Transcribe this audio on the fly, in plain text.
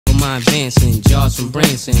my advancing, jars from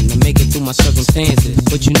Branson to make it through my circumstances.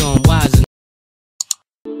 But you know I'm wise enough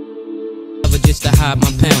never just to hide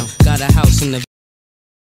my pound. Got a house in the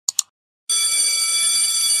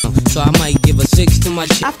so I might give a 6 to my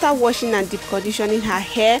chick. After washing and deep conditioning her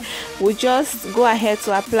hair, we just go ahead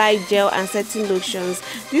to apply gel and setting lotions.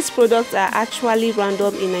 These products are actually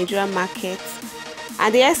random in Nigerian markets,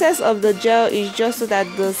 and the essence of the gel is just so that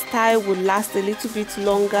the style will last a little bit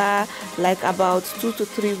longer, like about 2 to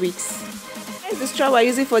 3 weeks. The straw we're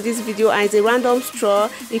using for this video is a random straw.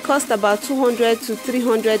 It cost about 200 to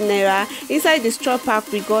 300 naira. Inside the straw pack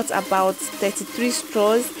we got about 33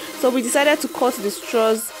 straws, so we decided to cut the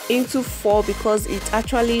straws into 4 because it's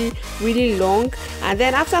actually really long, and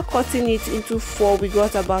then after cutting it into 4 we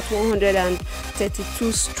got about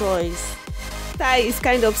 132 straws. Style is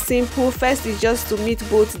kind of simple. First is just to mix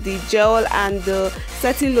both the gel and the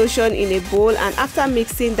setting lotion in a bowl, and after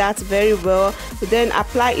mixing that very well, we then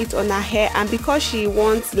apply it on her hair. And because she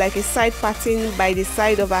wants like a side parting by the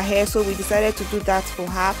side of her hair, so we decided to do that for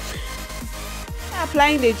her.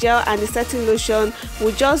 Applying the gel and the setting lotion,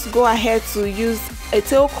 we'll just go ahead to use a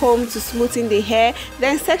tail comb to smoothen the hair,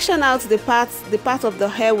 then section out the part of the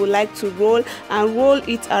hair we like to roll, and roll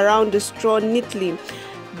it around the straw neatly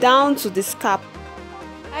down to the scalp.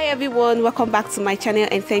 Hi everyone, welcome back to my channel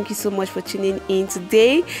and thank you so much for tuning in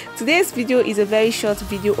today. Today's video is a very short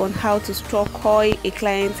video on how to straw coil a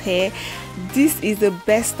client's hair. This is the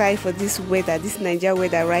best style for this weather, this Niger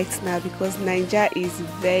weather right now, because Niger is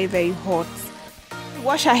very hot.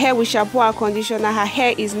 Wash her hair with shampoo and conditioner. Her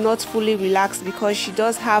hair is not fully relaxed because she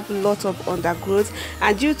does have lots of undergrowth,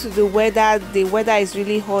 and due to the weather is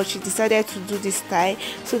really hot, she decided to do this style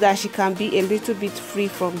so that she can be a little bit free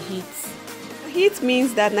from heat. Heat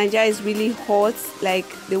means that Nigeria is really hot. Like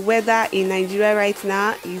the weather in Nigeria right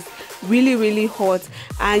now is really hot,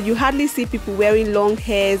 and you hardly see people wearing long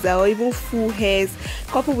hairs or even full hairs,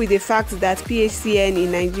 coupled with the fact that PHCN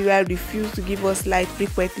in Nigeria refuse to give us light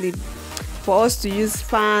frequently for us to use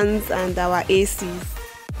fans and our ACs.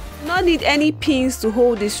 No need any pins to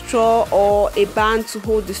hold the straw or a band to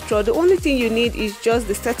hold the straw. The only thing you need is just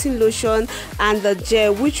the setting lotion and the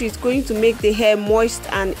gel, which is going to make the hair moist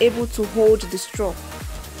and able to hold the straw.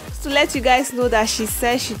 To let you guys know that she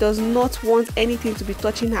says she does not want anything to be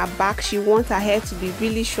touching her back. She wants her hair to be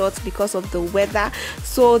really short because of the weather,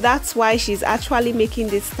 so that's why she's actually making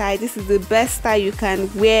this style. This is the best style you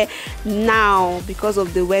can wear now because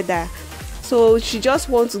of the weather. So she just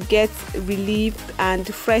wants to get relief and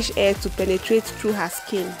fresh air to penetrate through her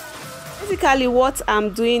skin. Basically what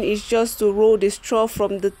I'm doing is just to roll the straw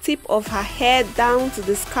from the tip of her hair down to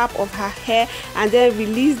the scalp of her hair and then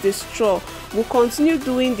release the straw. We'll continue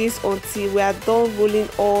doing this until we are done rolling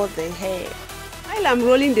all the hair. While I'm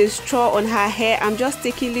rolling the straw on her hair, I'm just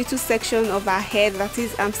taking little section of her hair, that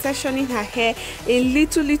is, I'm sectioning her hair a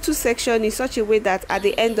little section in such a way that at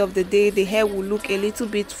the end of the day the hair will look a little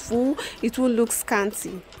bit full, it will look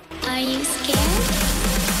scanty. Are you scared?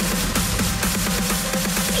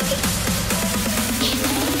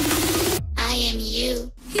 I am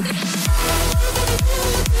you.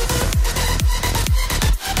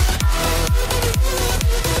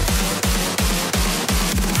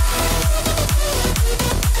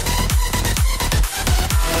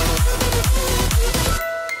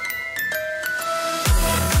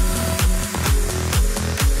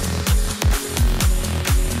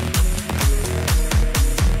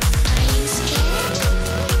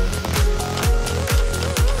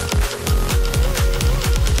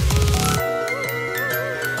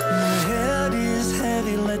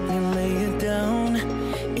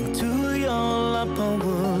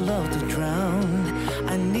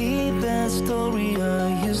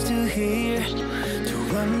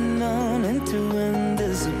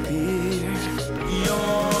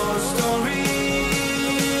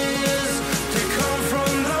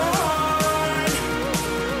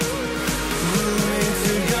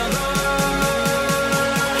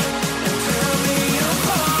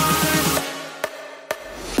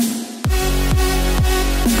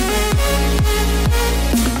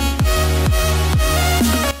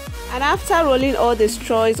 After rolling all the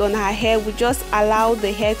straws on her hair, we just allow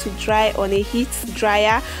the hair to dry on a heat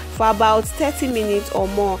dryer for about 30 minutes or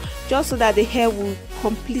more, just so that the hair will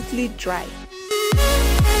completely dry.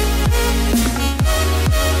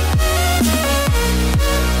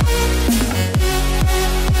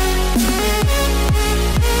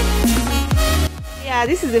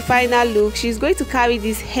 This is the final look. She's going to carry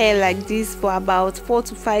this hair like this for about 4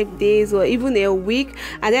 to 5 days or even a week,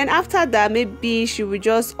 and then after that maybe she will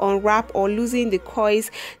just unwrap or loosen the coils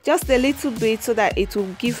just a little bit so that it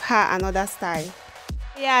will give her another style.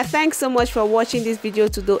 Yeah, thanks so much for watching this video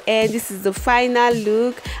to the end. This is the final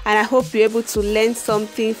look, and I hope you're able to learn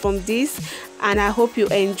something from this, and I hope you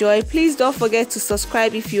enjoy. Please don't forget to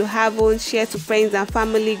subscribe if you haven't, share to friends and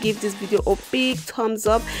family, give this video a big thumbs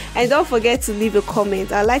up, and don't forget to leave a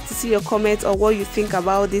comment. I'd like to see your comments or what you think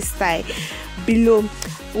about this style below.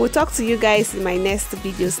 We'll talk to you guys in my next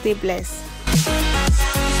video. Stay blessed.